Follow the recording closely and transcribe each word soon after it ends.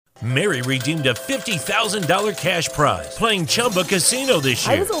Mary redeemed a $50,000 cash prize playing Chumba Casino this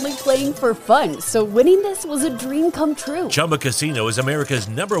year. I was only playing for fun, so winning this was a dream come true. Chumba Casino is America's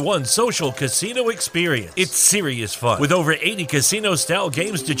 #1 social casino experience. It's serious fun. With over 80 casino-style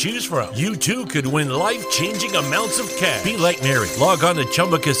games to choose from, you too could win life-changing amounts of cash. Be like Mary. Log on to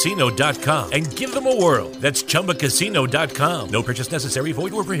ChumbaCasino.com and give them a whirl. That's ChumbaCasino.com. No purchase necessary.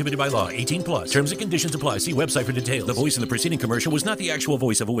 Void where prohibited by law. 18+. Terms and conditions apply. See website for details. The voice in the preceding commercial was not the actual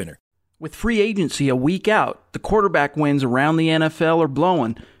voice of a winner. With free agency a week out, the quarterback wins around the NFL are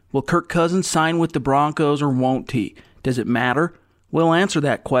blowing. Will Kirk Cousins sign with the Broncos or won't he? Does it matter? We'll answer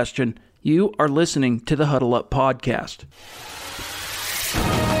that question. You are listening to the Huddle Up Podcast.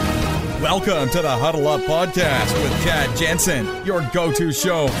 Welcome to the Huddle Up Podcast with Chad Jensen, your go-to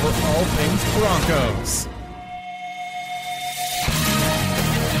show for all things Broncos.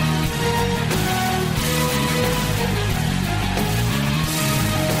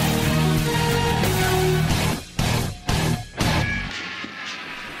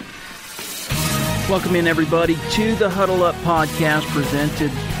 Welcome in, everybody, to the Huddle Up Podcast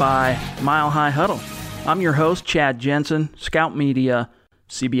presented by Mile High Huddle. I'm your host, Chad Jensen, Scout Media,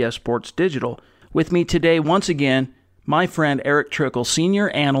 CBS Sports Digital. With me today, once again, my friend Eric Trickle, Senior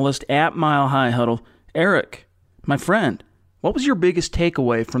Analyst at Mile High Huddle. Eric, my friend, what was your biggest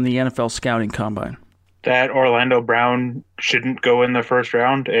takeaway from the NFL Scouting Combine? That Orlando Brown shouldn't go in the first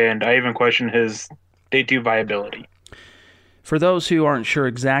round, and I even question his day 2 viability. For those who aren't sure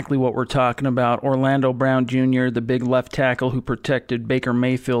exactly what we're talking about, Orlando Brown Jr., the big left tackle who protected Baker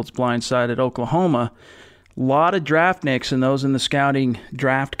Mayfield's blind side at Oklahoma, a lot of draftniks and those in the scouting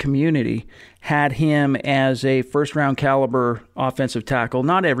draft community had him as a first-round caliber offensive tackle.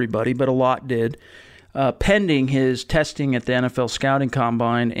 Not everybody, but a lot did, pending his testing at the NFL Scouting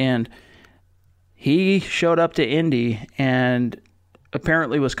Combine. And he showed up to Indy and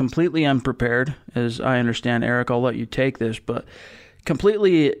apparently was completely unprepared, as I understand. Eric, I'll let you take this, but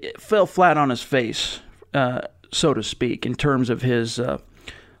completely fell flat on his face, so to speak, in terms of his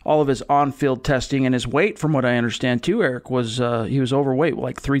all of his on-field testing and his weight. From what I understand, too, Eric, was he was overweight,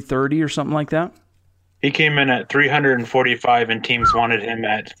 like 330 or something like that. He came in at 345, and teams wanted him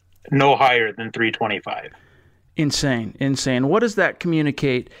at no higher than 325. Insane. What does that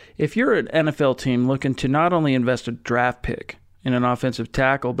communicate? If you're an NFL team looking to not only invest a draft pick in an offensive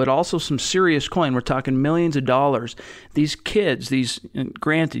tackle, but also some serious coin. We're talking millions of dollars. These kids, these,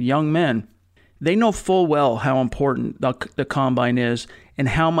 granted, young men, they know full well how important the combine is and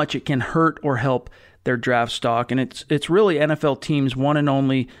how much it can hurt or help their draft stock. And it's really NFL teams' one and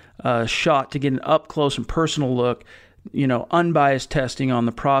only shot to get an up-close and personal look, unbiased testing on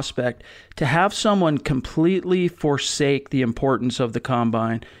the prospect. To have someone completely forsake the importance of the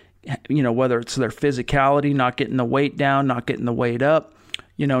combine, whether it's their physicality, not getting the weight down, not getting the weight up,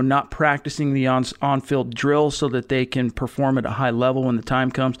 not practicing the on-field drills so that they can perform at a high level when the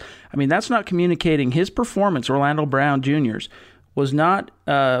time comes. I mean, that's not communicating his performance. Orlando Brown Jr.'s was not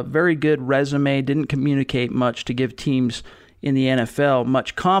a very good resume, didn't communicate much to give teams in the NFL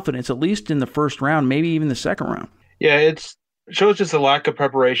much confidence, at least in the first round, maybe even the second round. Yeah, it shows just a lack of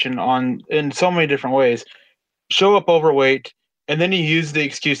preparation in so many different ways. Show up overweight, and then you use the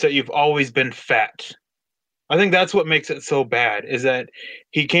excuse that you've always been fat. I think that's what makes it so bad, is that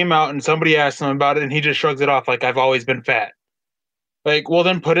he came out and somebody asked him about it and he just shrugs it off like, I've always been fat. Like, well,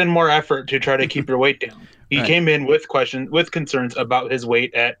 then put in more effort to try to keep your weight down. He Right. came in with concerns about his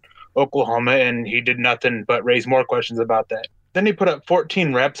weight at Oklahoma, and he did nothing but raise more questions about that. Then he put up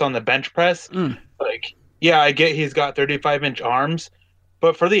 14 reps on the bench press. Like, yeah, I get he's got 35-inch arms,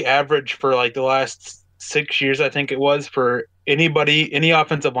 but for the average for like the last 6 years, I think it was, for any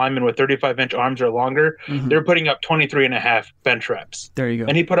offensive lineman with 35-inch arms or longer, they're putting up 23 and a half bench reps. There you go.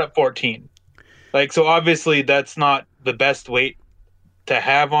 And he put up 14. Like, so obviously that's not the best weight to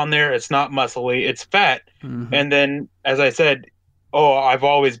have on there. It's not muscle weight, it's fat. And then, as I said, I've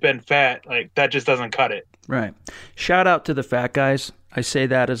always been fat. Like, that just doesn't cut it. Right. Shout out to the fat guys. I say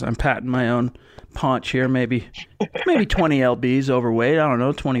that as I'm patting my own paunch here. Maybe 20 lbs overweight. I don't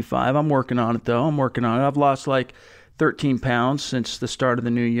know, 25. I'm working on it, though. I've lost like 13 pounds since the start of the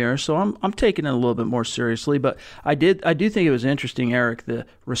new year, so I'm taking it a little bit more seriously. But I do think it was interesting, Eric, the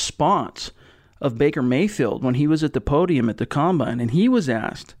response of Baker Mayfield when he was at the podium at the Combine, and he was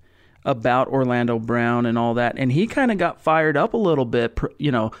asked about Orlando Brown and all that, and he kind of got fired up a little bit,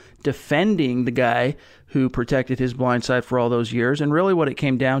 defending the guy who protected his blind side for all those years. And really what it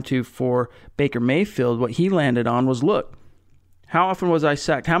came down to for Baker Mayfield, what he landed on was, look, how often was I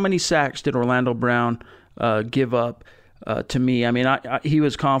sacked? How many sacks did Orlando Brown give up to me? I mean, he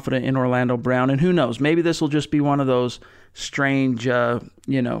was confident in Orlando Brown, and who knows, maybe this will just be one of those strange,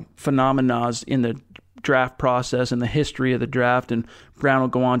 phenomena in the draft process and the history of the draft, and Brown will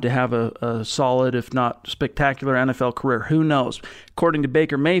go on to have a solid, if not spectacular, NFL career. Who knows? According to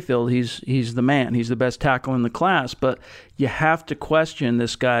Baker Mayfield, he's the man. He's the best tackle in the class, but you have to question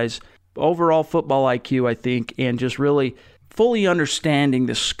this guy's overall football IQ, I think, and just really fully understanding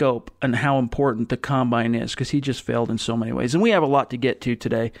the scope and how important the combine is, because he just failed in so many ways. And we have a lot to get to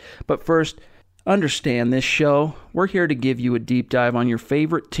today. But first, understand this show. We're here to give you a deep dive on your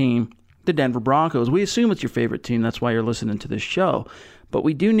favorite team, the Denver Broncos. We assume it's your favorite team. That's why you're listening to this show. But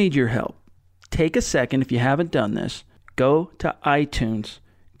we do need your help. Take a second, if you haven't done this, go to iTunes,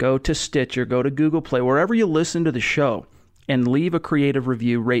 go to Stitcher, go to Google Play, wherever you listen to the show, and leave a creative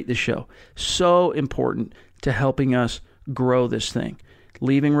review, rate the show. So important to helping us grow this thing.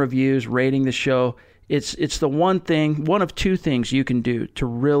 Leaving reviews, rating the show, it's the one of two things you can do to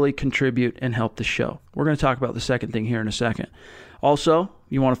really contribute and help the show. We're going to talk about the second thing here in a second. Also,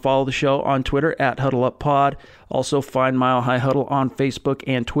 you want to follow the show on Twitter at HuddleUpPod. Also, find Mile High Huddle on Facebook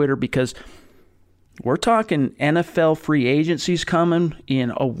and Twitter, because we're talking NFL free agencies coming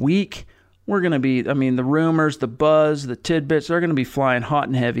in a week. We're going to be, the rumors, the buzz, the tidbits, they're going to be flying hot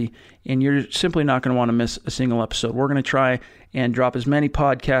and heavy, and you're simply not going to want to miss a single episode. We're going to try and drop as many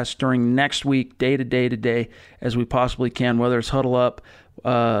podcasts during next week, day to day, as we possibly can, whether it's Huddle Up,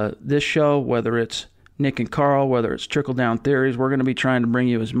 this show, whether it's Nick and Carl, whether it's Trickle Down Theories. We're going to be trying to bring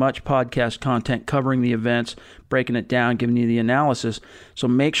you as much podcast content covering the events, breaking it down, giving you the analysis. So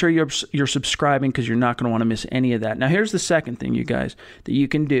make sure you're subscribing, because you're not going to want to miss any of that. Now, here's the second thing, you guys, that you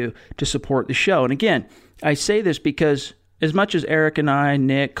can do to support the show. And again, I say this because as much as Eric and I,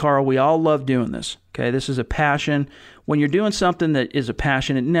 Nick, Carl, we all love doing this. Okay, this is a passion. When you're doing something that is a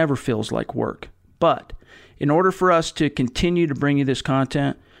passion, it never feels like work. But in order for us to continue to bring you this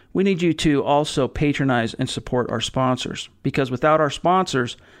content, we need you to also patronize and support our sponsors, because without our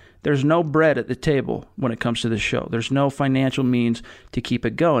sponsors, there's no bread at the table when it comes to this show. There's no financial means to keep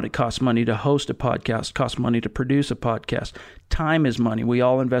it going. It costs money to host a podcast, costs money to produce a podcast. Time is money. We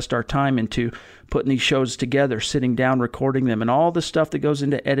all invest our time into putting these shows together, sitting down, recording them, and all the stuff that goes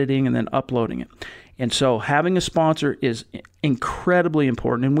into editing and then uploading it. And so having a sponsor is incredibly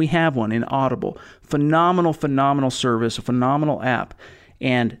important, and we have one in Audible. Phenomenal service, a phenomenal app.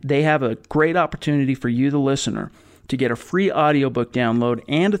 And they have a great opportunity for you, the listener, to get a free audiobook download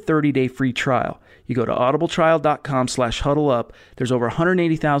and a 30-day free trial. You go to audibletrial.com/huddleup. There's over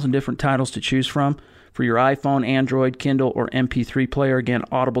 180,000 different titles to choose from for your iPhone, Android, Kindle, or MP3 player. Again,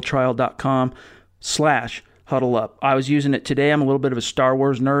 audibletrial.com/huddleup. I was using it today. I'm a little bit of a Star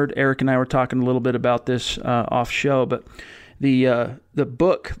Wars nerd. Eric and I were talking a little bit about this off show, but the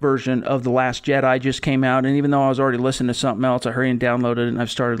book version of The Last Jedi just came out, and even though I was already listening to something else, I hurried and downloaded it, and I've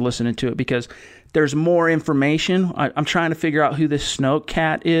started listening to it because there's more information. I'm trying to figure out who this Snoke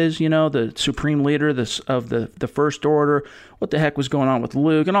cat is, the supreme leader of the First Order, what the heck was going on with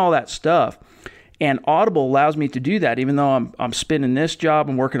Luke, and all that stuff. And Audible allows me to do that, even though I'm spinning this job,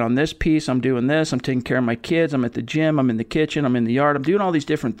 I'm working on this piece, I'm doing this, I'm taking care of my kids, I'm at the gym, I'm in the kitchen, I'm in the yard, I'm doing all these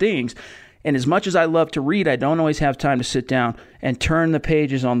different things. And as much as I love to read, I don't always have time to sit down and turn the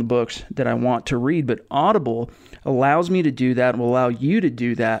pages on the books that I want to read. But Audible allows me to do that and will allow you to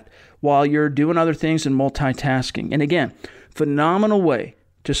do that while you're doing other things and multitasking. And again, phenomenal way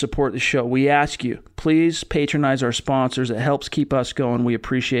to support the show. We ask you, please patronize our sponsors. It helps keep us going. We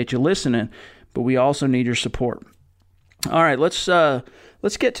appreciate you listening, but we also need your support. All right, let's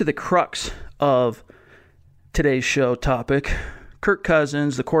get to the crux of today's show topic. Kirk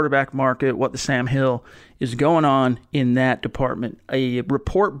Cousins, the quarterback market, what the Sam Hill is going on in that department. A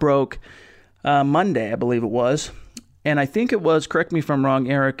report broke Monday, I believe it was. And I think it was, correct me if I'm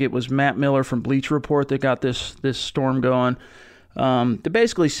wrong, Eric, it was Matt Miller from Bleacher Report that got this storm going. They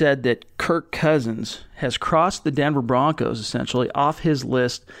basically said that Kirk Cousins has crossed the Denver Broncos, essentially, off his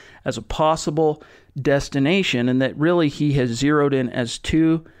list as a possible destination, and that really he has zeroed in as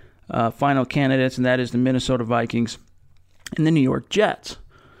two final candidates, and that is the Minnesota Vikings and the New York Jets.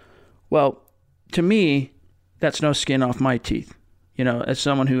 Well, to me, that's no skin off my teeth. As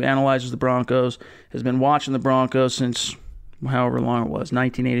someone who analyzes the Broncos, has been watching the Broncos since however long it was,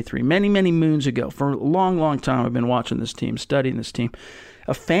 1983, many, many moons ago. For a long, long time, I've been watching this team, studying this team,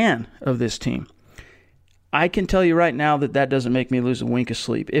 a fan of this team. I can tell you right now that doesn't make me lose a wink of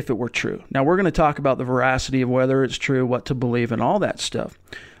sleep if it were true. Now, we're going to talk about the veracity of whether it's true, what to believe, and all that stuff.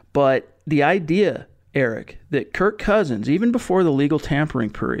 But the idea, Eric, that Kirk Cousins, even before the legal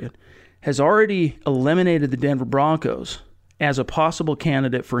tampering period, has already eliminated the Denver Broncos as a possible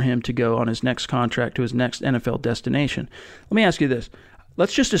candidate for him to go on his next contract to his next NFL destination. Let me ask you this.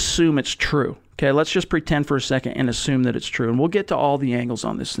 let's just assume it's true. Okay, let's just pretend for a second and assume that it's true. And we'll get to all the angles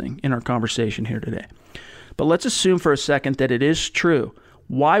on this thing in our conversation here today. But let's assume for a second that it is true.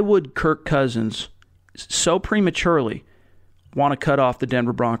 Why would Kirk Cousins so prematurely want to cut off the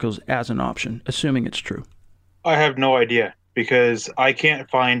Denver Broncos as an option, assuming it's true? I have no idea, because I can't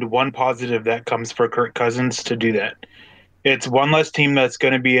find one positive that comes for Kirk Cousins to do that. It's one less team that's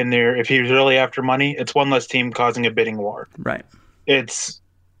going to be in there. If he's really after money, it's one less team causing a bidding war. Right. It's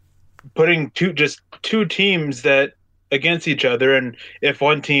putting two teams that against each other, and if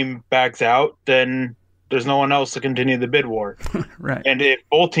one team backs out, then there's no one else to continue the bid war. Right. And if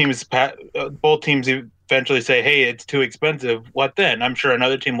both teams eventually say, hey, it's too expensive, what then? I'm sure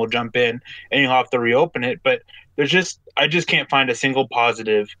another team will jump in and you'll have to reopen it. But I just can't find a single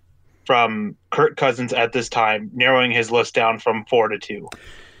positive from Kirk Cousins at this time, narrowing his list down from 4 to 2.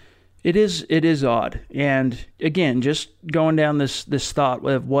 It is odd. And again, just going down this thought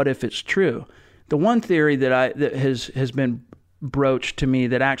of what if it's true. The one theory that has been broached to me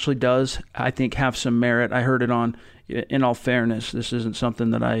that actually does, I think, have some merit. I heard it on, in all fairness, this isn't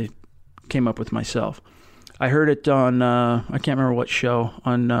something that I came up with myself. I heard it on, I can't remember what show,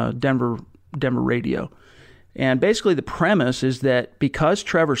 on Denver radio. And basically the premise is that because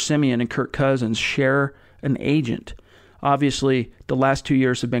Trevor Siemian and Kirk Cousins share an agent, obviously the last 2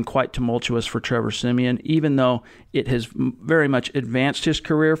 years have been quite tumultuous for Trevor Siemian, even though it has very much advanced his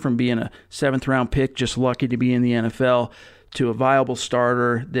career from being a 7th-round pick, just lucky to be in the NFL, to a viable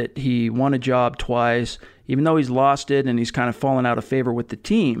starter, that he won a job twice, even though he's lost it and he's kind of fallen out of favor with the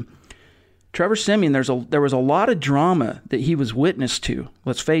team. Trevor Siemian, there was a lot of drama that he was witness to,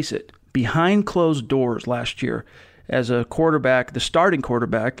 let's face it, behind closed doors last year as a quarterback, the starting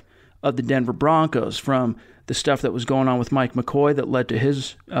quarterback of the Denver Broncos, from the stuff that was going on with Mike McCoy that led to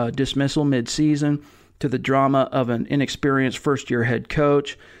his dismissal mid-season, to the drama of an inexperienced first-year head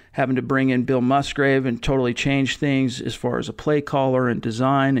coach, having to bring in Bill Musgrave and totally change things as far as a play caller and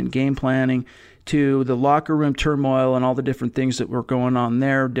design and game planning, to the locker room turmoil and all the different things that were going on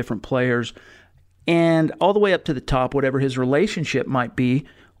there, different players, and all the way up to the top, whatever his relationship might be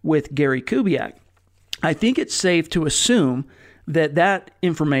with Gary Kubiak. I think it's safe to assume that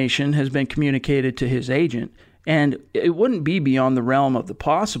information has been communicated to his agent, and it wouldn't be beyond the realm of the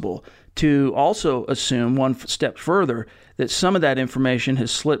possible to also assume one step further that some of that information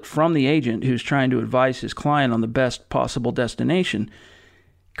has slipped from the agent who's trying to advise his client on the best possible destination,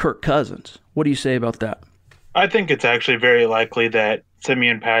 Kirk Cousins. What do you say about that? I think it's actually very likely that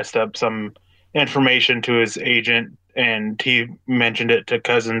Siemian passed up some information to his agent and he mentioned it to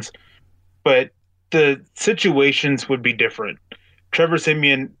Cousins, but the situations would be different. Trevor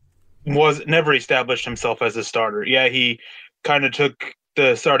Siemian never established himself as a starter. Yeah, he kind of took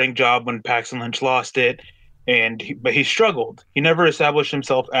the starting job when Paxton Lynch lost it, but he struggled. He never established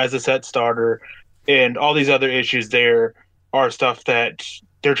himself as a set starter, and all these other issues there are stuff that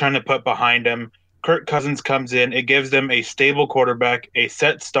they're trying to put behind him. Kirk Cousins comes in, it gives them a stable quarterback, a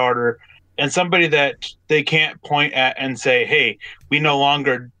set starter, and somebody that they can't point at and say, hey, we no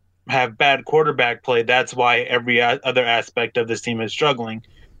longer have bad quarterback play. That's why every other aspect of this team is struggling.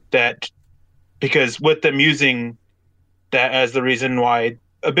 Because with them using that as the reason why,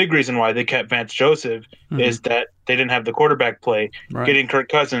 a big reason why they kept Vance Joseph is that they didn't have the quarterback play. Right. Getting Kirk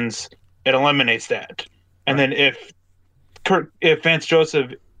Cousins, it eliminates that. And then if Vance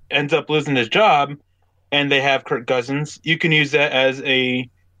Joseph ends up losing his job and they have Kirk Cousins, you can use that as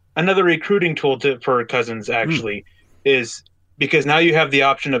another recruiting tool for Cousins, actually, is because now you have the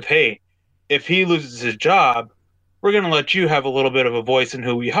option of, hey, if he loses his job, we're going to let you have a little bit of a voice in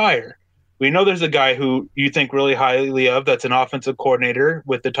who we hire. We know there's a guy who you think really highly of that's an offensive coordinator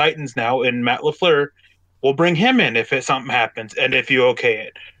with the Titans now, in Matt LaFleur. We'll bring him in if something happens and if you okay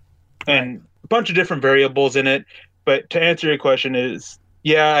it. And a bunch of different variables in it. But to answer your question is,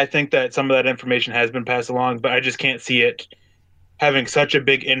 yeah, I think that some of that information has been passed along, but I just can't see it having such a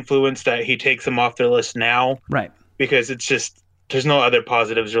big influence that he takes him off the list now. Right. Because it's just, there's no other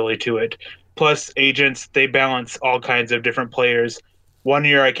positives really to it. Plus, agents, they balance all kinds of different players. One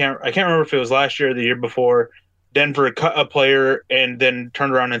year, I can't remember if it was last year or the year before, Denver cut a player and then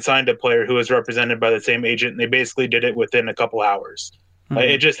turned around and signed a player who was represented by the same agent, and they basically did it within a couple hours.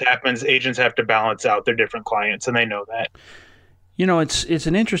 It just happens. Agents have to balance out their different clients, and they know that. You know, it's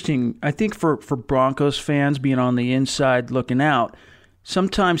an interesting, I think for Broncos fans being on the inside looking out,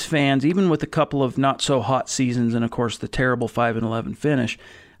 sometimes fans, even with a couple of not so hot seasons and of course the terrible 5-11 finish,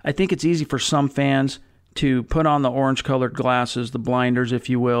 I think it's easy for some fans to put on the orange-colored glasses, the blinders, if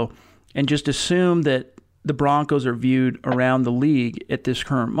you will, and just assume that the Broncos are viewed around the league at this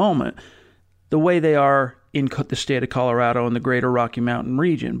current moment the way they are in the state of Colorado and the greater Rocky Mountain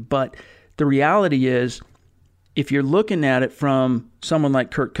region. But the reality is, if you're looking at it from someone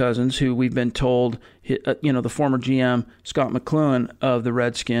like Kirk Cousins, who we've been told, the former GM Scott McCloughan of the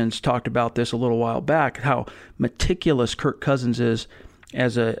Redskins talked about this a little while back, how meticulous Kirk Cousins is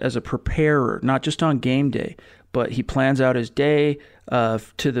as a preparer, not just on game day, but he plans out his day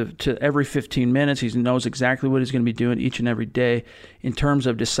to every 15 minutes. He knows exactly what he's going to be doing each and every day in terms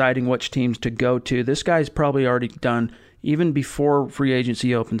of deciding which teams to go to. This guy's probably already done, even before free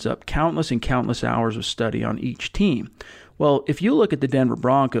agency opens up, countless and countless hours of study on each team. Well, if you look at the Denver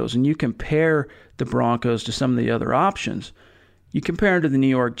Broncos and you compare the Broncos to some of the other options, you compare them to the New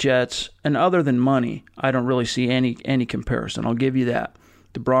York Jets, and other than money, I don't really see any comparison. I'll give you that.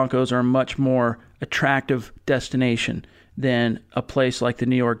 The Broncos are a much more attractive destination than a place like the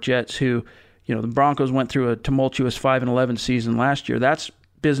New York Jets, who, the Broncos went through a tumultuous 5-11 season last year. That's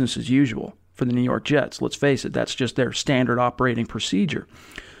business as usual for the New York Jets. Let's face it, that's just their standard operating procedure.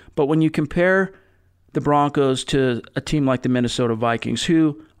 But when you compare the Broncos to a team like the Minnesota Vikings,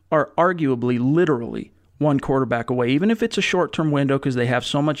 who are arguably literally one quarterback away, even if it's a short-term window because they have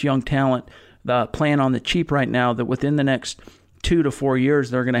so much young talent playing on the cheap right now that within the next 2 to 4 years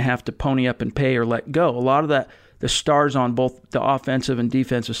they're going to have to pony up and pay or let go. A lot of that, the stars on both the offensive and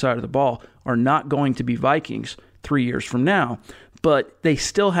defensive side of the ball are not going to be Vikings 3 years from now. But they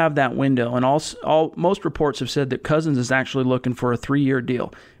still have that window, and most reports have said that Cousins is actually looking for a 3-year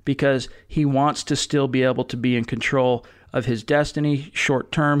deal because he wants to still be able to be in control of his destiny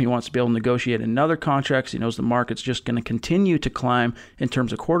short term. He wants to be able to negotiate another contract. He knows the market's just going to continue to climb in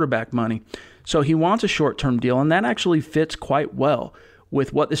terms of quarterback money. So he wants a short-term deal, and that actually fits quite well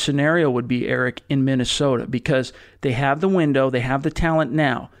with what the scenario would be, Eric, in Minnesota, because they have the window, they have the talent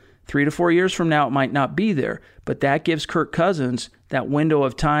now. 3 to 4 years from now, it might not be there, but that gives Kirk Cousins that window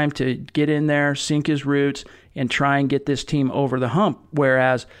of time to get in there, sink his roots, and try and get this team over the hump.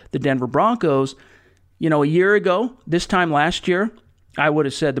 Whereas the Denver Broncos, a year ago, this time last year, I would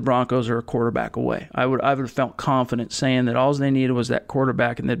have said the Broncos are a quarterback away. I would have felt confident saying that all they needed was that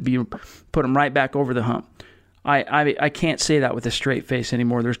quarterback, and they'd put them right back over the hump. I can't say that with a straight face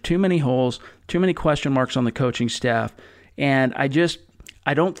anymore. There's too many holes, too many question marks on the coaching staff, and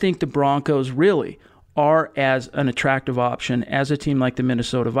I don't think the Broncos really are as an attractive option as a team like the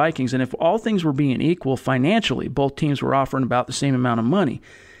Minnesota Vikings. And if all things were being equal financially, both teams were offering about the same amount of money.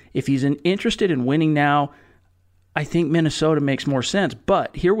 If he's interested in winning now, I think Minnesota makes more sense.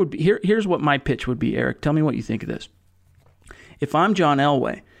 But here's what my pitch would be, Eric. Tell me what you think of this. If I'm John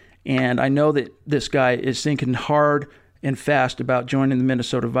Elway, and I know that this guy is thinking hard and fast about joining the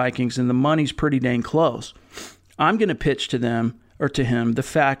Minnesota Vikings, and the money's pretty dang close, I'm going to pitch to him the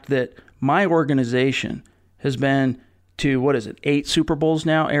fact that my organization has been to, 8 Super Bowls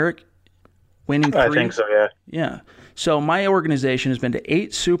now, Eric? Winning 3? I think so, yeah. Yeah. So my organization has been to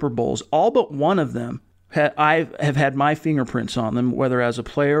 8 Super Bowls. All but one of them, I have had my fingerprints on them, whether as a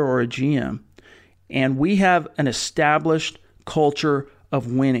player or a GM. And we have an established culture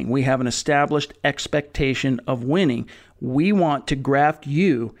of winning. We have an established expectation of winning. We want to graft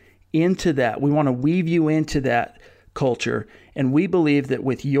you into that. We want to weave you into that culture. And we believe that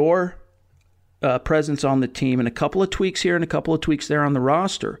with your presence on the team and a couple of tweaks here and a couple of tweaks there on the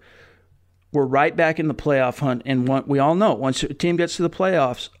roster, we're right back in the playoff hunt. And we all know once a team gets to the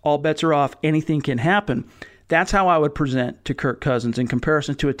playoffs, all bets are off. Anything can happen. That's how I would present to Kirk Cousins in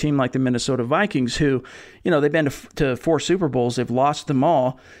comparison to a team like the Minnesota Vikings, who, they've been to 4 Super Bowls. They've lost them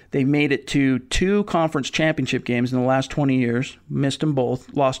all. They made it to 2 conference championship games in the last 20 years, missed them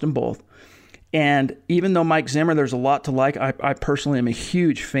both, lost them both. And even though Mike Zimmer, there's a lot to like, I personally am a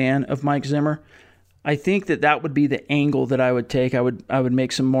huge fan of Mike Zimmer. I think that would be the angle that I would take. I would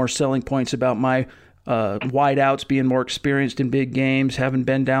make some more selling points about my wideouts being more experienced in big games, having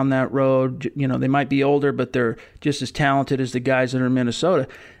been down that road. They might be older, but they're just as talented as the guys that are in Minnesota.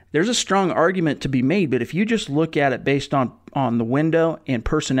 There's a strong argument to be made, but if you just look at it based on the window and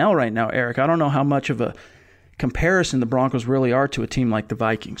personnel right now, Eric, I don't know how much of a comparison the Broncos really are to a team like the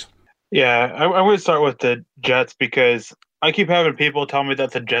Vikings. Yeah, I would start with the Jets because I keep having people tell me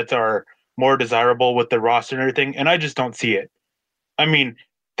that the Jets are more desirable with the roster and everything, and I just don't see it. I mean,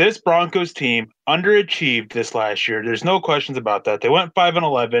 this Broncos team underachieved this last year. There's no questions about that. They went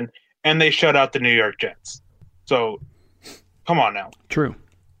 5-11, and they shut out the New York Jets. So, come on now. True.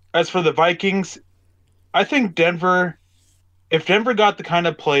 As for the Vikings, I think if Denver got the kind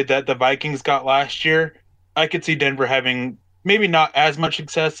of play that the Vikings got last year, I could see Denver having maybe not as much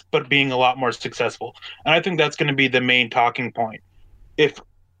success, but being a lot more successful. And I think that's going to be the main talking point. If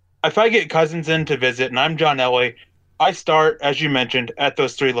I get Cousins in to visit and I'm John Elway, I start, as you mentioned, at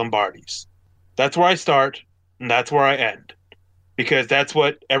those 3 Lombardis. That's where I start. And that's where I end. Because that's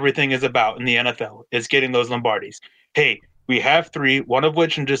what everything is about in the NFL, is getting those Lombardis. Hey, we have 3, one of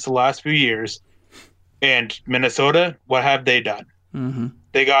which in just the last few years. And Minnesota, what have they done? Mm-hmm.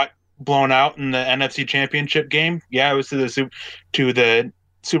 They got blown out in the NFC Championship game. Yeah, it was to the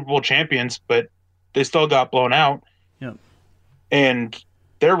Super Bowl champions, but they still got blown out. Yep. And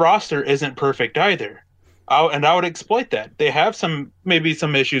their roster isn't perfect either. I would exploit that. They have maybe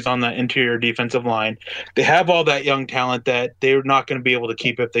some issues on that interior defensive line. They have all that young talent that they're not going to be able to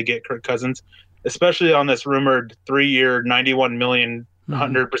keep if they get Kirk Cousins, especially on this rumored 3-year, $91 million,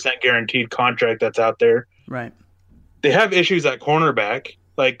 100% guaranteed contract that's out there. Right. They have issues at cornerback.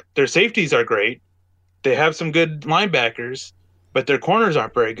 Like, their safeties are great. They have some good linebackers, but their corners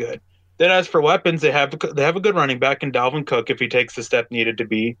aren't very good. Then as for weapons, they have a good running back in Dalvin Cook if he takes the step needed to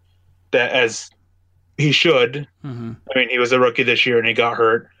be, that as he should. Mm-hmm. I mean, he was a rookie this year and he got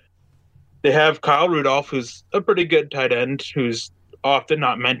hurt. They have Kyle Rudolph, who's a pretty good tight end, who's often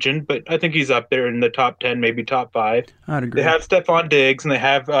not mentioned, but I think he's up there in the top 10, maybe top 5. I'd agree. They have Stephon Diggs, and they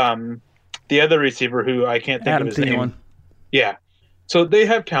have the other receiver who I can't think Adam of his Thielen. name. Yeah. So they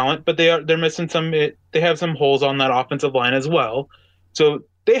have talent, but they're missing some. They have some holes on that offensive line as well. So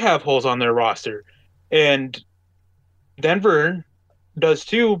they have holes on their roster, and Denver does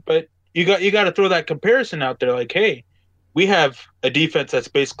too. But you got to throw that comparison out there. Like, hey, we have a defense that's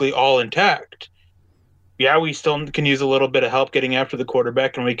basically all intact. Yeah, we still can use a little bit of help getting after the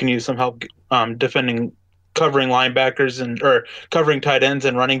quarterback, and we can use some help covering linebackers or covering tight ends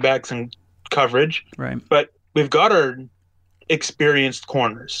and running backs and coverage. Right. But we've got our experienced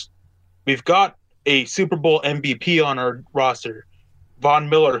corners. We've got a Super Bowl MVP on our roster, Von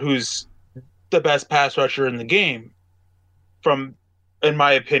Miller, who's the best pass rusher in the game, in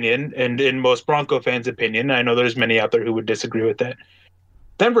my opinion, and in most Bronco fans' opinion. I know there's many out there who would disagree with that.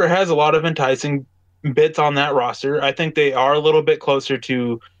 Denver has a lot of enticing bits on that roster. I think they are a little bit closer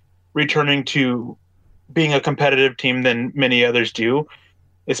to returning to being a competitive team than many others do,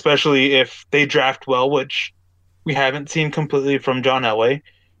 especially if they draft well, which we haven't seen completely from John Elway.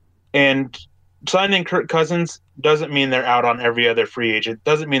 And signing Kirk Cousins doesn't mean they're out on every other free agent.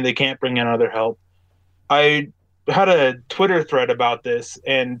 Doesn't mean they can't bring in other help. I had a Twitter thread about this,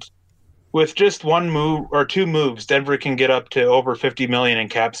 and with just one move or 2 moves, Denver can get up to over $50 million in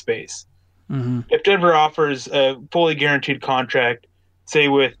cap space. Mm-hmm. If Denver offers a fully guaranteed contract, say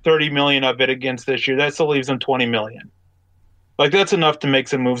with $30 million of it against this year, that still leaves them $20 million. Like, that's enough to make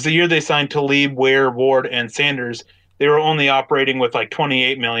some moves. The year they signed Talib, Ware, Ward, and Sanders, they were only operating with like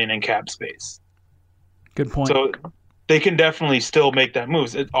 $28 million in cap space. Good point. So they can definitely still make that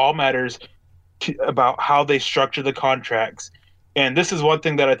move. It all matters about how they structure the contracts. And this is one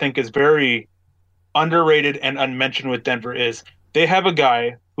thing that I think is very underrated and unmentioned with Denver is they have a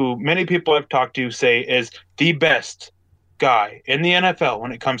guy who many people I've talked to say is the best guy in the NFL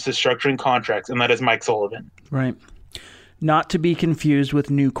when it comes to structuring contracts, and that is Mike Sullivan. Right. Not to be confused with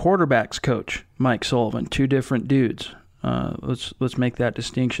new quarterbacks coach Mike Sullivan, 2 different dudes. Let's make that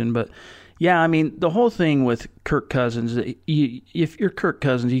distinction. But yeah, I mean, the whole thing with Kirk Cousins, if you're Kirk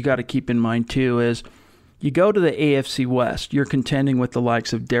Cousins, you got to keep in mind too is you go to the AFC West, you're contending with the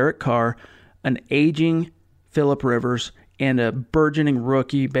likes of Derek Carr, an aging Phillip Rivers, and a burgeoning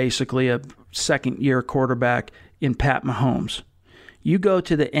rookie, basically a second-year quarterback in Pat Mahomes. You go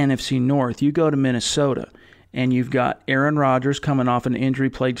to the NFC North, you go to Minnesota, and you've got Aaron Rodgers coming off an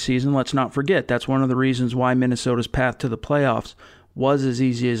injury-plagued season. Let's not forget, that's one of the reasons why Minnesota's path to the playoffs was as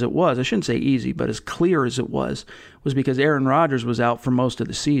easy as it was. I shouldn't say easy, but as clear as it was because Aaron Rodgers was out for most of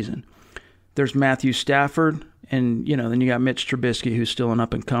the season. There's Matthew Stafford, and then you got Mitch Trubisky, who's still an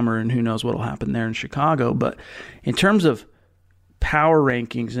up-and-comer, and who knows what will happen there in Chicago. But in terms of power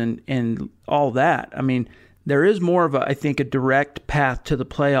rankings and all that, I mean, there is more of I think, a direct path to the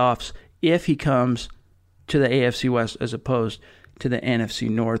playoffs if he comes to the AFC West as opposed to the NFC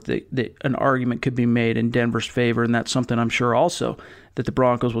North. An argument could be made in Denver's favor, and that's something I'm sure also that the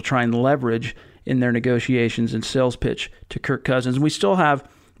Broncos will try and leverage in their negotiations and sales pitch to Kirk Cousins. We still have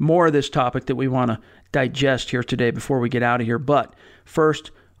more of this topic that we want to digest here today before we get out of here. But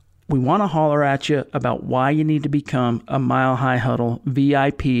first, we want to holler at you about why you need to become a Mile High Huddle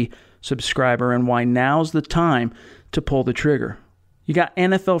VIP subscriber and why now's the time to pull the trigger. You got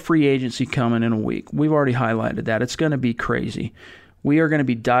NFL free agency coming in a week. We've already highlighted that. It's going to be crazy. We are going to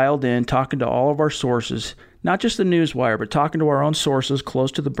be dialed in, talking to all of our sources, not just the Newswire, but talking to our own sources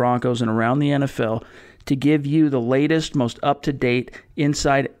close to the Broncos and around the NFL to give you the latest, most up-to-date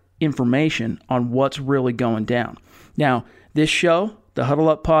inside information on what's really going down. Now, this show, the Huddle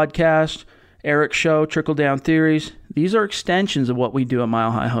Up Podcast, Eric's show, Trickle Down Theories, these are extensions of what we do at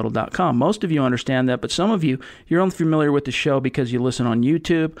milehighhuddle.com. Most of you understand that, but some of you, you're only familiar with the show because you listen on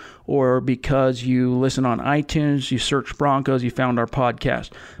YouTube or because you listen on iTunes, you search Broncos, you found our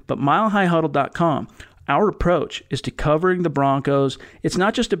podcast. But milehighhuddle.com, our approach is to covering the Broncos. It's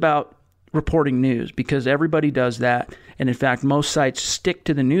not just about reporting news, because everybody does that. And in fact, most sites stick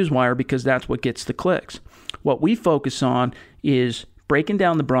to the newswire because that's what gets the clicks. What we focus on is breaking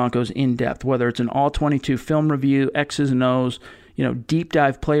down the Broncos in depth, whether it's an all-22 film review, X's and O's, deep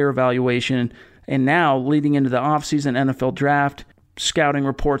dive player evaluation, and now leading into the offseason NFL draft, scouting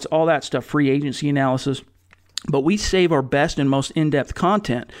reports, all that stuff, free agency analysis. But we save our best and most in-depth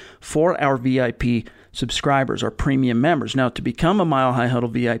content for our VIP subscribers, our premium members. Now, to become a Mile High Huddle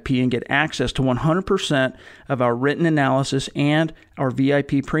VIP and get access to 100% of our written analysis and our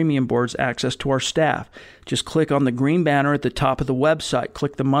VIP premium boards access to our staff, just click on the green banner at the top of the website.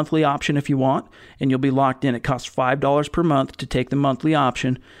 Click the monthly option if you want, and you'll be locked in. It costs $5 per month to take the monthly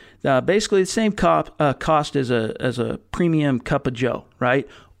option. Basically, the same cost as a premium cup of joe, right?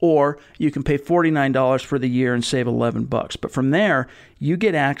 Or you can pay $49 for the year and save $11. But from there, you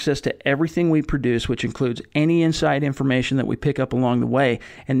get access to everything we produce, which includes any inside information that we pick up along the way.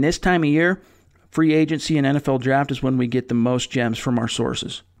 And this time of year, free agency and NFL draft is when we get the most gems from our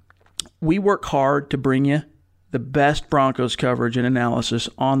sources. We work hard to bring you the best Broncos coverage and analysis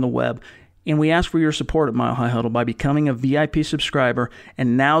on the web. And we ask for your support at Mile High Huddle by becoming a VIP subscriber.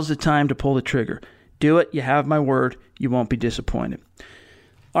 And now's the time to pull the trigger. Do it. You have my word. You won't be disappointed.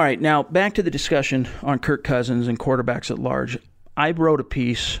 All right, now back to the discussion on Kirk Cousins and quarterbacks at large. I wrote a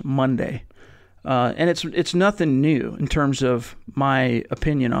piece Monday, and it's nothing new in terms of my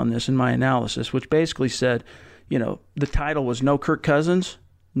opinion on this and my analysis, which basically said, the title was No Kirk Cousins,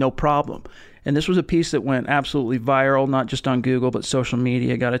 No Problem. And this was a piece that went absolutely viral, not just on Google, but social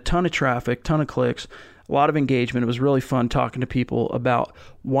media. Got a ton of traffic, ton of clicks, a lot of engagement. It was really fun talking to people about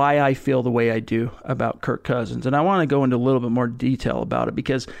why I feel the way I do about Kirk Cousins. And I want to go into a little bit more detail about it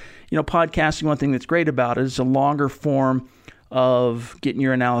because, podcasting, one thing that's great about it is a longer form of getting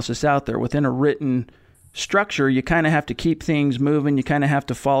your analysis out there. Within a written structure, you kind of have to keep things moving. You kind of have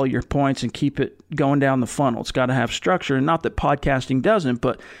to follow your points and keep it going down the funnel. It's got to have structure. And not that podcasting doesn't,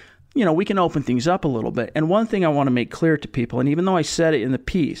 but we can open things up a little bit. And one thing I want to make clear to people, and even though I said it in the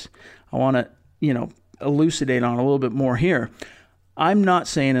piece, I want to, elucidate on a little bit more here. I'm not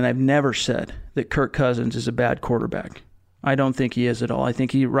saying, and I've never said, that Kirk Cousins is a bad quarterback. I don't think he is at all. I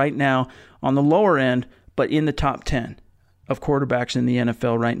think he right now on the lower end, but in the top 10 of quarterbacks in the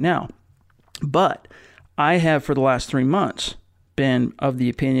NFL right now. But I have for the last 3 months been of the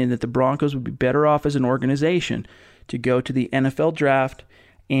opinion that the Broncos would be better off as an organization to go to the NFL draft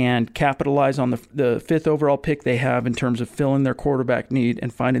and capitalize on the fifth overall pick they have in terms of filling their quarterback need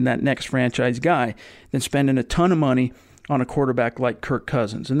and finding that next franchise guy than spending a ton of money on a quarterback like Kirk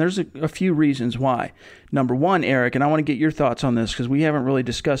Cousins. And there's a few reasons why. Number one, Eric, and I want to get your thoughts on this because we haven't really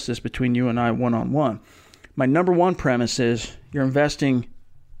discussed this between you and I one-on-one. My number one premise is you're investing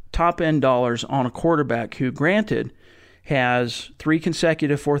top-end dollars on a quarterback who, granted, has 3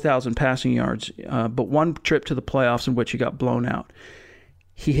 consecutive 4,000 passing yards, but one trip to the playoffs in which he got blown out.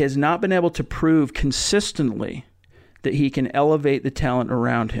 He has not been able to prove consistently that he can elevate the talent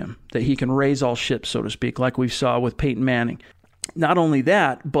around him, that he can raise all ships, so to speak, like we saw with Peyton Manning. Not only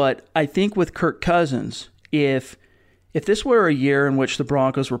that, but I think with Kirk Cousins, if this were a year in which the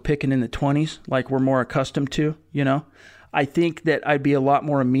Broncos were picking in the 20s, like we're more accustomed to, I think that I'd be a lot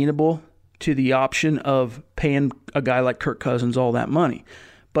more amenable to the option of paying a guy like Kirk Cousins all that money.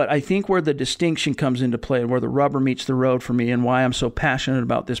 But I think where the distinction comes into play, where the rubber meets the road for me and why I'm so passionate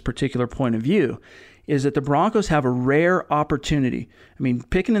about this particular point of view, is that the Broncos have a rare opportunity. I mean,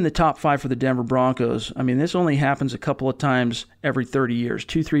 picking in the top 5 for the Denver Broncos, this only happens a couple of times every 30 years,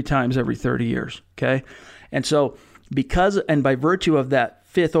 2-3 times every 30 years, okay? And so by virtue of that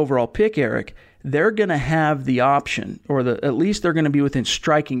 5th overall pick, Eric, they're going to have the option, or at least they're going to be within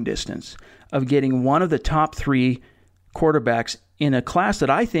striking distance of getting one of the top 3 quarterbacks in a class that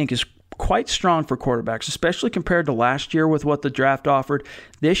I think is quite strong for quarterbacks, especially compared to last year with what the draft offered.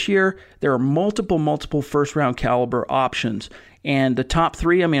 This year, there are multiple first-round caliber options. And the top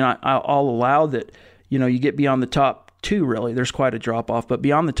 3, I'll allow that, you get beyond the top 2, really. There's quite a drop-off. But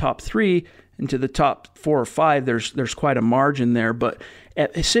beyond the top 3 into the top 4 or 5, there's quite a margin there. But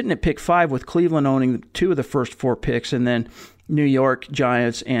sitting at pick 5 with Cleveland owning 2 of the first 4 picks and then New York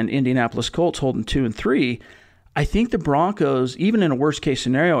Giants and Indianapolis Colts holding 2 and 3, I think the Broncos, even in a worst-case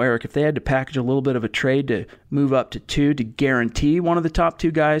scenario, Eric, if they had to package a little bit of a trade to move up to 2 to guarantee one of the top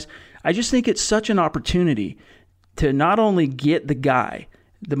 2 guys, I just think it's such an opportunity to not only get the guy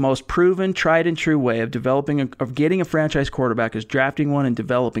the most proven, tried and true way of getting a franchise quarterback is drafting one and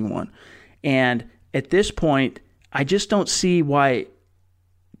developing one. And at this point, I just don't see why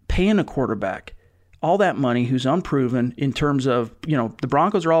paying a quarterback all that money who's unproven in terms of, the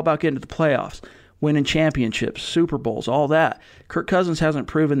Broncos are all about getting to the playoffs, winning championships, Super Bowls, all that. Kirk Cousins hasn't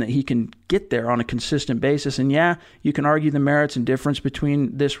proven that he can get there on a consistent basis. And yeah, you can argue the merits and difference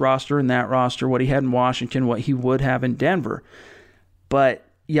between this roster and that roster, what he had in Washington, what he would have in Denver. But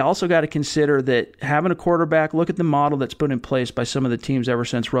you also got to consider that having a quarterback, look at the model that's put in place by some of the teams ever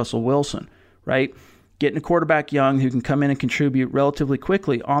since Russell Wilson, right? Getting a quarterback young who can come in and contribute relatively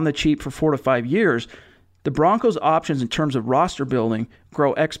quickly on the cheap for 4 to 5 years, the Broncos' options in terms of roster building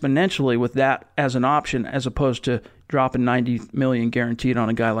grow exponentially with that as an option, as opposed to dropping $90 million guaranteed on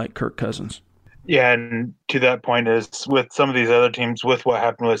a guy like Kirk Cousins. Yeah, and to that point is with some of these other teams, with what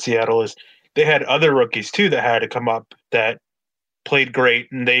happened with Seattle, is they had other rookies too that had to come up that played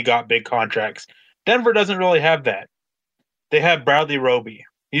great and they got big contracts. Denver doesn't really have that. They have Bradley Roby.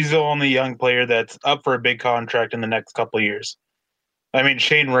 He's the only young player that's up for a big contract in the next couple of years. I mean,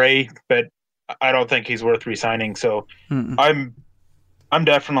 Shane Ray, but I don't think he's worth re-signing. So I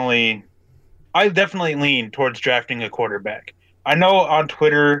definitely lean towards drafting a quarterback. I know on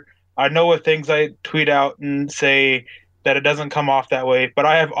Twitter, I know with things I tweet out and say that it doesn't come off that way, but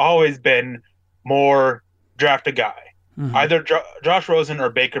I have always been more draft a guy. Either Josh Rosen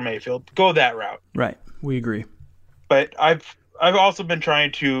or Baker Mayfield. Go that route. Right. We agree. But I've also been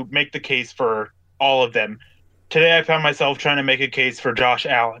trying to make the case for all of them. Today I found myself trying to make a case for Josh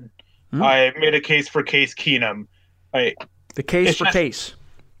Allen. I made a case for Case Keenum. Case.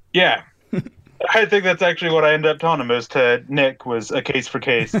 Yeah. I think that's actually what I ended up telling him is to Nick was a case for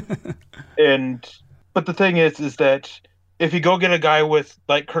Case. But the thing is that if you go get a guy with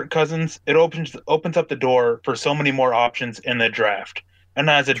like Kirk Cousins, it opens up the door for so many more options in the draft. And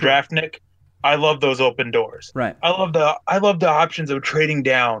as a draft Nick, I love those open doors. Right. I love the options of trading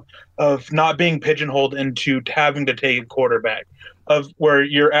down, of not being pigeonholed into having to take a quarterback, of where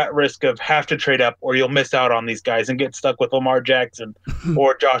you're at risk of have to trade up or you'll miss out on these guys and get stuck with Lamar Jackson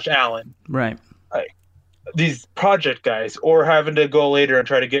or Josh Allen. Right. These project guys, or having to go later and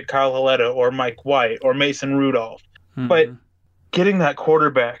try to get Kyle Haleta or Mike White or Mason Rudolph. But getting that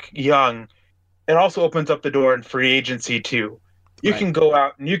quarterback young, it also opens up the door in free agency too. You can go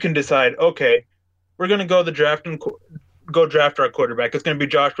out and you can decide, okay, we're going to go the draft and go draft our quarterback. It's going to be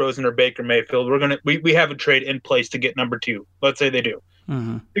Josh Rosen or Baker Mayfield. We have a trade in place to get number 2. Let's say they do.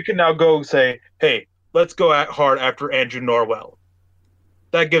 You can now go say, hey, let's go hard after Andrew Norwell.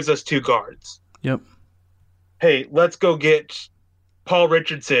 That gives us 2 guards. Yep. Hey, let's go get Paul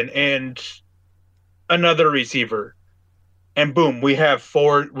Richardson and another receiver. And boom, we have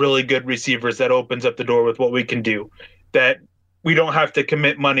 4 really good receivers. That opens up the door with what we can do. That we don't have to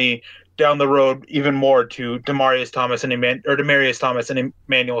commit money down the road even more to Demarius Thomas and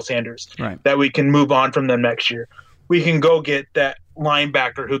Emmanuel Sanders. Right. That we can move on from them next year. We can go get that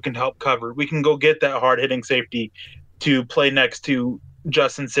linebacker who can help cover. We can go get that hard-hitting safety to play next to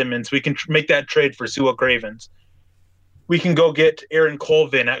Justin Simmons. We can make that trade for Sua Cravens. We can go get Aaron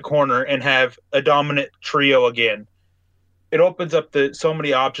Colvin at corner and have a dominant trio again. It opens up so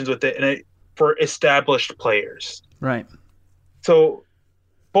many options with it, and for established players. Right. So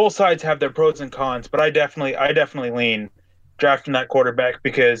both sides have their pros and cons, but I definitely lean drafting that quarterback,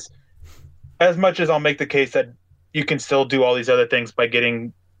 because as much as I'll make the case that you can still do all these other things by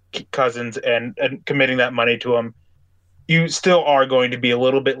getting Cousins and committing that money to him, you still are going to be a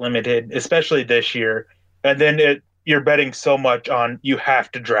little bit limited, especially this year. And then you're betting so much on you have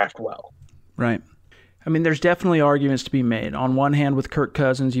to draft well. Right. I mean, there's definitely arguments to be made. On one hand, with Kirk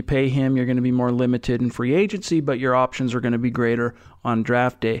Cousins, you pay him, you're going to be more limited in free agency, but your options are going to be greater on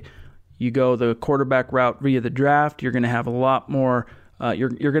draft day. You go the quarterback route via the draft, you're going to have a lot more, you're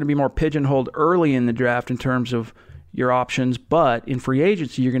going to be more pigeonholed early in the draft in terms of your options, but in free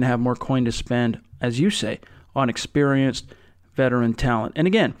agency, you're going to have more coin to spend, as you say, on experienced veteran talent. And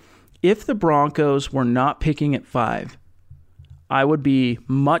again, if the Broncos were not picking at 5, I would be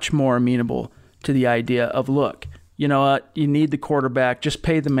much more amenable to the idea of, look, you know what, you need the quarterback, just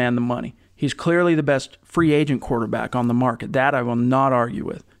pay the man the money. He's clearly the best free agent quarterback on the market. That I will not argue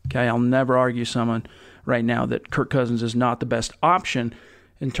with. Okay, I'll never argue someone right now that Kirk Cousins is not the best option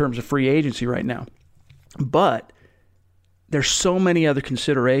in terms of free agency right now. But there's so many other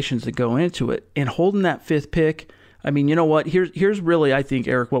considerations that go into it. And holding that 5th pick, I mean, you know what? Here's really, I think,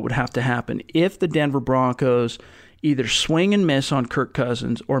 Eric, what would have to happen. If the Denver Broncos either swing and miss on Kirk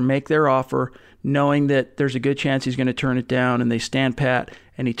Cousins or make their offer knowing that there's a good chance he's going to turn it down, and they stand pat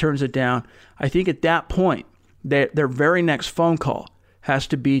and he turns it down, I think at that point, their very next phone call has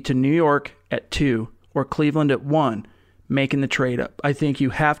to be to New York at 2 or Cleveland at 1, making the trade up. I think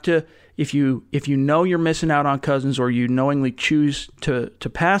you have to, if you know you're missing out on Cousins or you knowingly choose to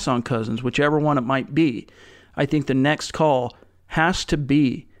pass on Cousins, whichever one it might be, I think the next call has to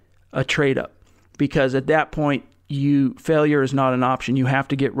be a trade up, because at that point, failure is not an option. You have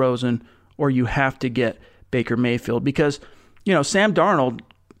to get Rosen or you have to get Baker Mayfield, because, Sam Darnold,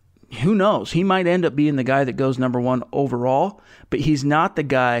 who knows? He might end up being the guy that goes number 1 overall, but he's not the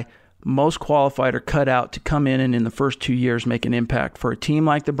guy most qualified or cut out to come in and in the first 2 years make an impact for a team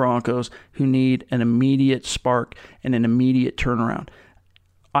like the Broncos who need an immediate spark and an immediate turnaround.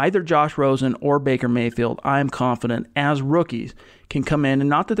 Either Josh Rosen or Baker Mayfield, I am confident, as rookies, can come in, and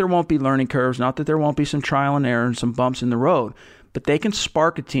not that there won't be learning curves, not that there won't be some trial and error and some bumps in the road, but they can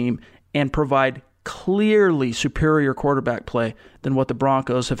spark a team and provide clearly superior quarterback play than what the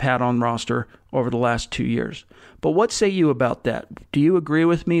Broncos have had on roster over the last 2 years. But what say you about that? Do you agree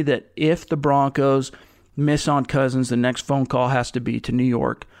with me that if the Broncos miss on Cousins, the next phone call has to be to New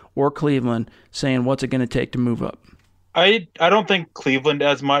York or Cleveland saying, what's it going to take to move up? I don't think Cleveland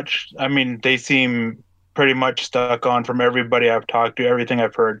as much. I mean, they seem pretty much stuck on, from everybody I've talked to, everything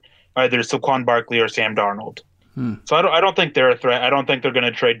I've heard, either Saquon Barkley or Sam Darnold. So I don't think they're a threat. I don't think they're going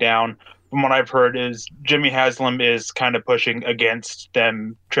to trade down. From what I've heard is Jimmy Haslam is kind of pushing against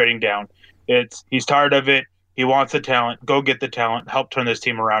them trading down. He's tired of it. He wants the talent. Go get the talent. Help turn this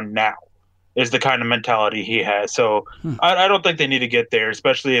team around now is the kind of mentality he has. So I don't think they need to get there,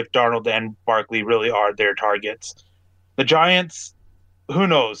 especially if Darnold and Barkley really are their targets. The Giants, who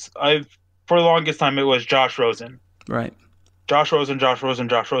knows? For the longest time, it was Josh Rosen. Right. Josh Rosen.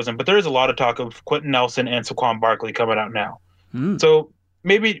 But there is a lot of talk of Quentin Nelson and Saquon Barkley coming out now. So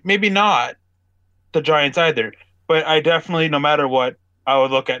maybe not the Giants either. But I definitely, no matter what, I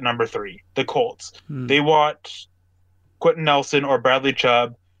would look at number 3, the Colts. They want Quentin Nelson or Bradley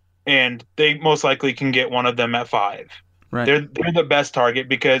Chubb, and they most likely can get one of them at 5. Right. They're the best target,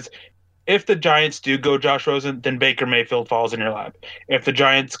 because if the Giants do go Josh Rosen, then Baker Mayfield falls in your lap. If the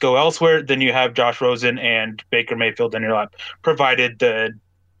Giants go elsewhere, then you have Josh Rosen and Baker Mayfield in your lap, provided the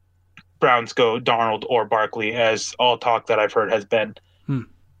Browns go Darnold or Barkley, as all talk that I've heard has been.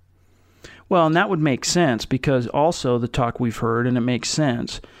 Well, and that would make sense, because also the talk we've heard, and it makes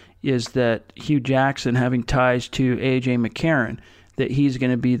sense, is that Hugh Jackson, having ties to A.J. McCarron, that he's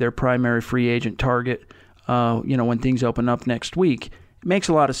going to be their primary free agent target when things open up next week. It makes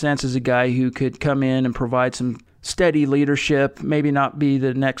a lot of sense as a guy who could come in and provide some steady leadership, maybe not be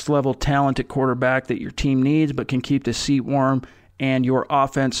the next level talented quarterback that your team needs, but can keep the seat warm and your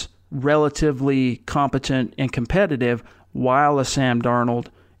offense relatively competent and competitive, while a Sam Darnold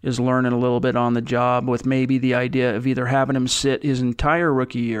is learning a little bit on the job, with maybe the idea of either having him sit his entire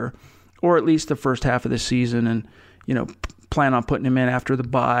rookie year or at least the first half of the season and, plan on putting him in after the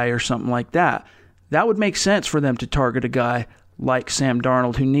bye or something like that. That would make sense for them to target a guy like Sam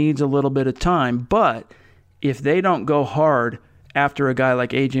Darnold, who needs a little bit of time. But if they don't go hard after a guy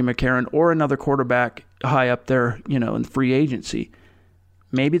like A.J. McCarron or another quarterback high up there, in free agency,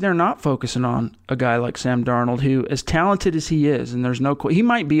 maybe they're not focusing on a guy like Sam Darnold, who, as talented as he is, and he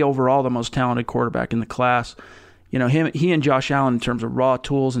might be overall the most talented quarterback in the class. He and Josh Allen, in terms of raw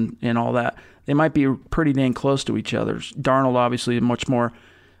tools and all that, they might be pretty dang close to each other. Darnold, obviously, much more,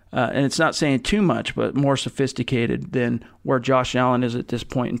 and it's not saying too much, but more sophisticated than where Josh Allen is at this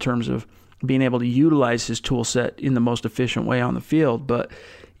point in terms of being able to utilize his tool set in the most efficient way on the field. But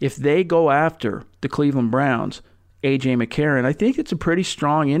if they go after the Cleveland Browns, A.J. McCarron, I think it's a pretty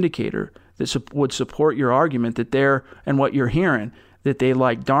strong indicator that would support your argument that and what you're hearing, that they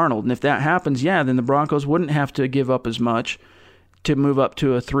like Darnold. And if that happens, then the Broncos wouldn't have to give up as much to move up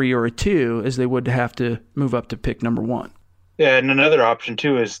to a 3 or a 2 as they would have to move up to pick number 1. Yeah, and another option,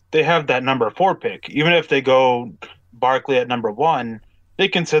 too, is they have that number 4 pick. Even if they go Barkley at number 1, they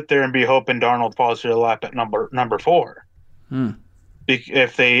can sit there and be hoping Darnold falls to their lap at number 4.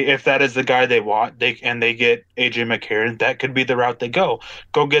 If that is the guy they want, they get A.J. McCarron, that could be the route they go.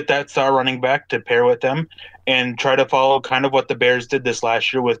 Go get that star running back to pair with them and try to follow kind of what the Bears did this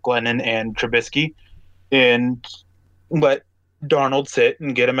last year with Glennon and Trubisky, and let Darnold sit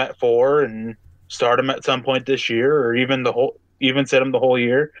and get him at 4 and start him at some point this year, or even sit him the whole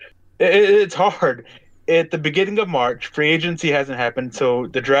year. It's hard. At the beginning of March, free agency hasn't happened, so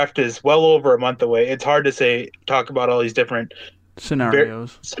the draft is well over a month away. It's hard to talk about all these different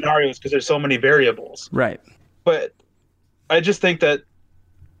scenarios because there's so many variables. Right. But I just think that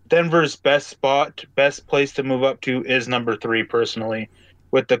Denver's best place to move up to is number 3 personally,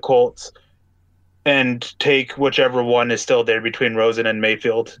 with the Colts. and take whichever one is still there between Rosen and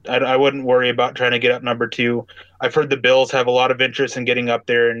Mayfield. I wouldn't worry about trying to get up number 2. I've heard the Bills have a lot of interest in getting up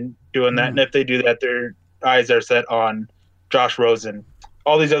there and doing that. And if they do that, their eyes are set on Josh Rosen.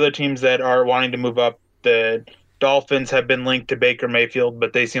 All these other teams that are wanting to move up, the Dolphins have been linked to Baker Mayfield,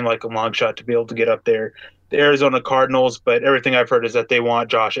 but they seem like a long shot to be able to get up there. The Arizona Cardinals, but everything I've heard is that they want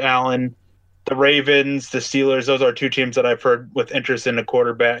Josh Allen. The Ravens, the Steelers, those are 2 teams that I've heard with interest in a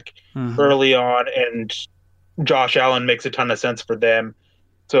quarterback early on, and Josh Allen makes a ton of sense for them.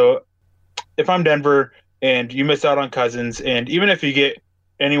 So if I'm Denver and you miss out on Cousins, and even if you get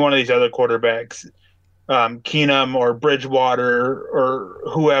any one of these other quarterbacks, Keenum or Bridgewater or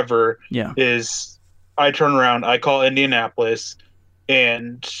whoever I turn around, I call Indianapolis,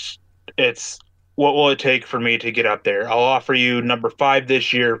 and it's what will it take for me to get up there? I'll offer you number 5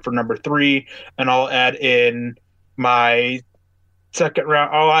 this year for number 3, and I'll add in my second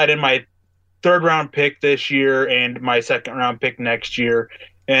round. I'll add in my 3rd round pick this year and my 2nd round pick next year,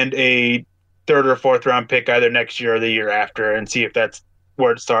 and a 3rd or 4th round pick either next year or the year after, and see if that's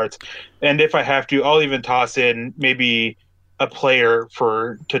where it starts. And if I have to, I'll even toss in maybe a player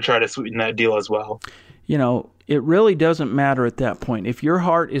to try to sweeten that deal as well. You know, it really doesn't matter at that point. If your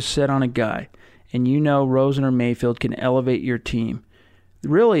heart is set on a guy, and you know Rosen or Mayfield can elevate your team,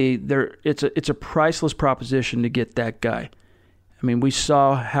 really it's a priceless proposition to get that guy. I mean, we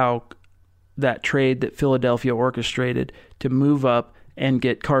saw how that trade that Philadelphia orchestrated to move up and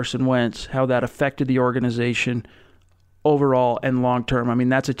get Carson Wentz, how that affected the organization overall and long term. I mean,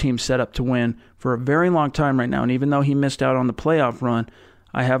 that's a team set up to win for a very long time right now. And even though he missed out on the playoff run,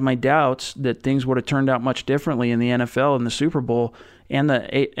 I have my doubts that things would have turned out much differently in the NFL and the Super Bowl and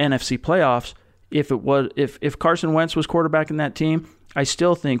the NFC playoffs. If Carson Wentz was quarterback in that team, I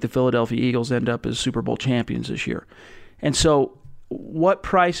still think the Philadelphia Eagles end up as Super Bowl champions this year. And so what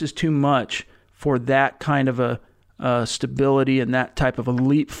price is too much for that kind of a stability and that type of a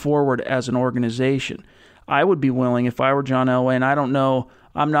leap forward as an organization? I would be willing, if I were John Elway, and I don't know,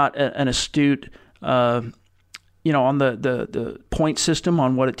 I'm not an astute on the point system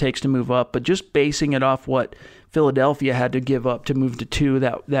on what it takes to move up, but just basing it off what Philadelphia had to give up to move to 2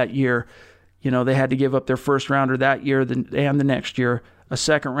 that year. You know, they had to give up their 1st rounder that year and the next year, a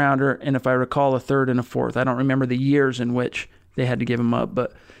 2nd rounder, and if I recall, a 3rd and a 4th. I don't remember the years in which they had to give them up,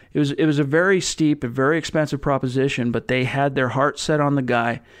 but it was a very steep, a very expensive proposition, but they had their heart set on the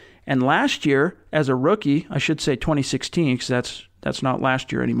guy. And last year, as a rookie, I should say 2016, because that's not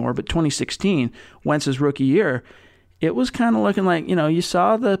last year anymore, but 2016, Wentz's rookie year, it was kind of looking like, you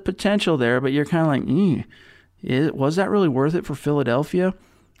saw the potential there, but you're kind of like, was that really worth it for Philadelphia?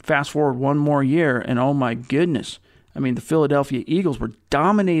 Fast forward one more year, and oh my goodness. I mean, the Philadelphia Eagles were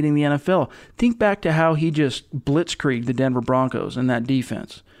dominating the NFL. Think back to how he just blitzkrieged the Denver Broncos in that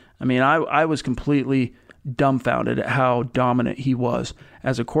defense. I mean, I was completely dumbfounded at how dominant he was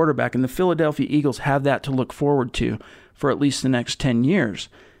as a quarterback, and the Philadelphia Eagles have that to look forward to for at least the next 10 years.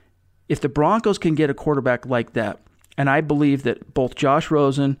 If the Broncos can get a quarterback like that, and I believe that both Josh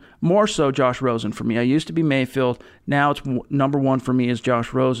Rosen, more so Josh Rosen for me. I used to be Mayfield. Now it's number 1 for me is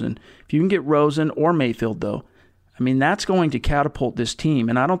Josh Rosen. If you can get Rosen or Mayfield, though, I mean, that's going to catapult this team.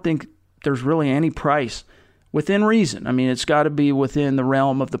 And I don't think there's really any price within reason. I mean, it's got to be within the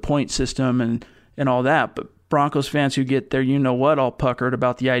realm of the point system and all that. But Broncos fans who get there, all puckered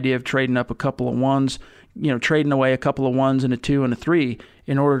about the idea of trading up a couple of 1s, trading away a couple of 1s and a 2 and a 3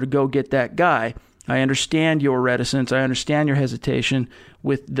 in order to go get that guy. I understand your reticence. I understand your hesitation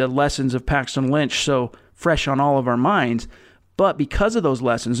with the lessons of Paxton Lynch so fresh on all of our minds. But because of those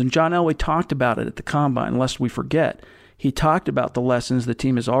lessons, and John Elway talked about it at the Combine, lest we forget, he talked about the lessons the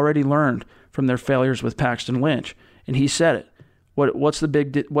team has already learned from their failures with Paxton Lynch. And he said it. What's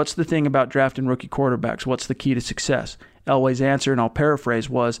the thing about drafting rookie quarterbacks? What's the key to success? Elway's answer, and I'll paraphrase,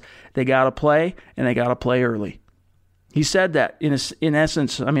 was they got to play, and they got to play early. He said that in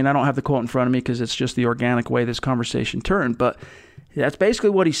essence. I mean, I don't have the quote in front of me because it's just the organic way this conversation turned, but that's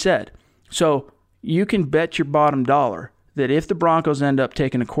basically what he said. So you can bet your bottom dollar that if the Broncos end up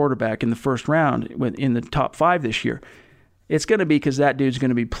taking a quarterback in the 1st round in the top 5 this year, it's going to be because that dude's going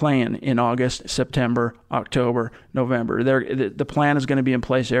to be playing in August, September, October, November. The plan is going to be in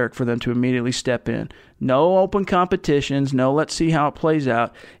place, Eric, for them to immediately step in. No open competitions. No, let's see how it plays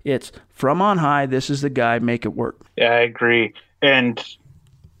out. It's from on high. This is the guy. Make it work. Yeah, I agree. And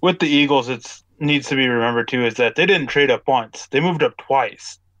with the Eagles, it needs to be remembered, too, is that they didn't trade up once. They moved up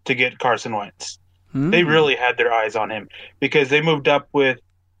twice to get Carson Wentz. They really had their eyes on him because they moved up with,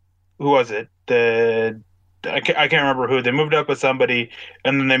 who was it? I can't remember who. They moved up with somebody,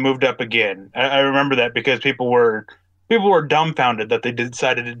 and then they moved up again. I remember that because people were dumbfounded that they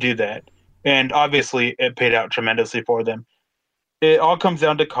decided to do that. And obviously, it paid out tremendously for them. It all comes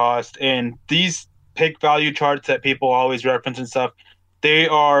down to cost, and these pick value charts that people always reference and stuff, they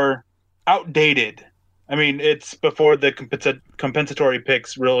are outdated. I mean, it's before the compensatory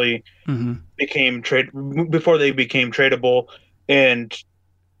picks really became before they became tradable. And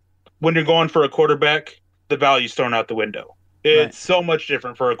when you're going for a quarterback, the value's thrown out the window. It's so much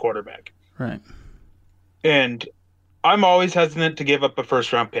different for a quarterback. Right. And I'm always hesitant to give up a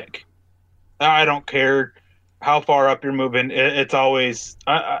first-round pick. I don't care how far up you're moving. It's always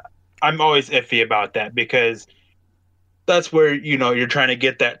I'm always iffy about that, because that's where, you're trying to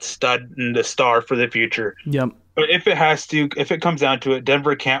get that stud and the star for the future. Yep. But if it comes down to it,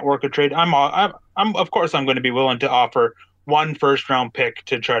 Denver can't work a trade. I'm of course I'm going to be willing to offer one first-round pick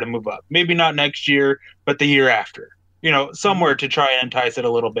to try to move up. Maybe not next year, but the year after. Somewhere to try and entice it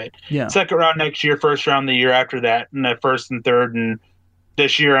a little bit. Yeah. Second round next year, first round the year after that, and the first and third, and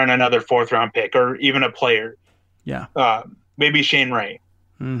this year on another fourth round pick, or even a player. Yeah. Maybe Shane Ray,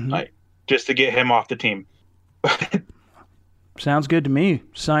 just to get him off the team. Sounds good to me.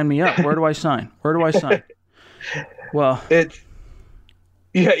 Sign me up. Where do I sign? Well, but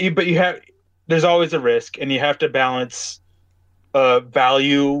there's always a risk, and you have to balance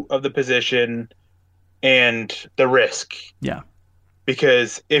value of the position and the risk. Yeah.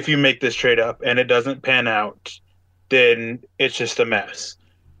 Because if you make this trade up and it doesn't pan out, then it's just a mess.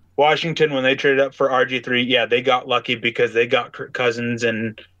 Washington, when they traded up for RG3, they got lucky because they got Kirk Cousins,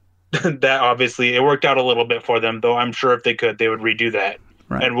 and that obviously it worked out a little bit for them, though I'm sure if they could, they would redo that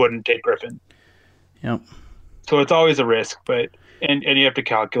and wouldn't take Griffin. Yep. So it's always a risk, but and you have to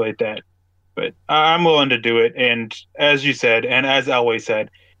calculate that. But I'm willing to do it. And as you said, and as Elway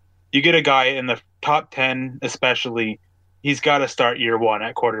said, you get a guy in the top 10, especially, he's got to start year one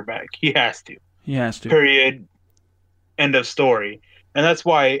at quarterback. He has to. Period. End of story. And that's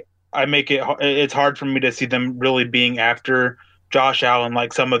why I make it's hard for me to see them really being after Josh Allen,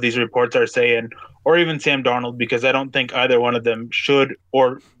 like some of these reports are saying, or even Sam Darnold, because I don't think either one of them should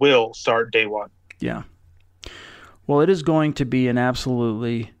or will start day one. Yeah. Well, it is going to be an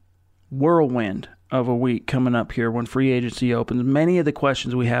absolutely whirlwind of a week coming up here when free agency opens. Many of the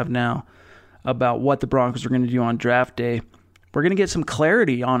questions we have now about what the Broncos are going to do on draft day, we're going to get some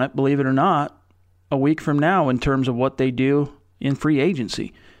clarity on it, believe it or not, a week from now in terms of what they do in free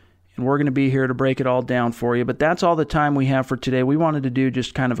agency. And we're going to be here to break it all down for you. But that's all the time we have for today. We wanted to do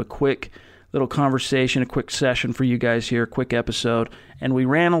just kind of a quick little conversation, a quick session for you guys here, a quick episode. And we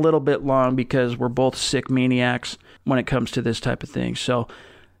ran a little bit long because we're both sick maniacs when it comes to this type of thing. So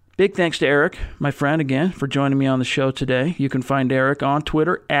big thanks to Eric, my friend, again, for joining me on the show today. You can find Eric on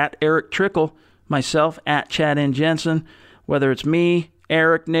Twitter at Eric Trickle, myself at Chad N. Jensen. Whether it's me,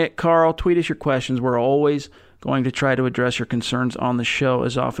 Eric, Nick, Carl, tweet us your questions. We're always going to try to address your concerns on the show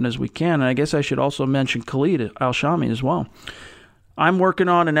as often as we can. And I guess I should also mention Khalid Al-Shami as well. I'm working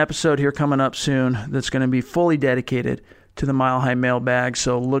on an episode here coming up soon that's going to be fully dedicated to the Mile High Mailbag,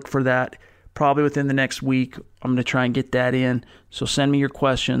 so look for that probably within the next week. I'm going to try and get that in, so send me your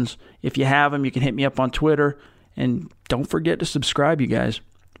questions. If you have them, you can hit me up on Twitter, and don't forget to subscribe, you guys.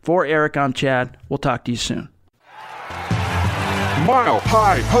 For Eric, I'm Chad. We'll talk to you soon. Mile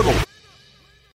High Huddle.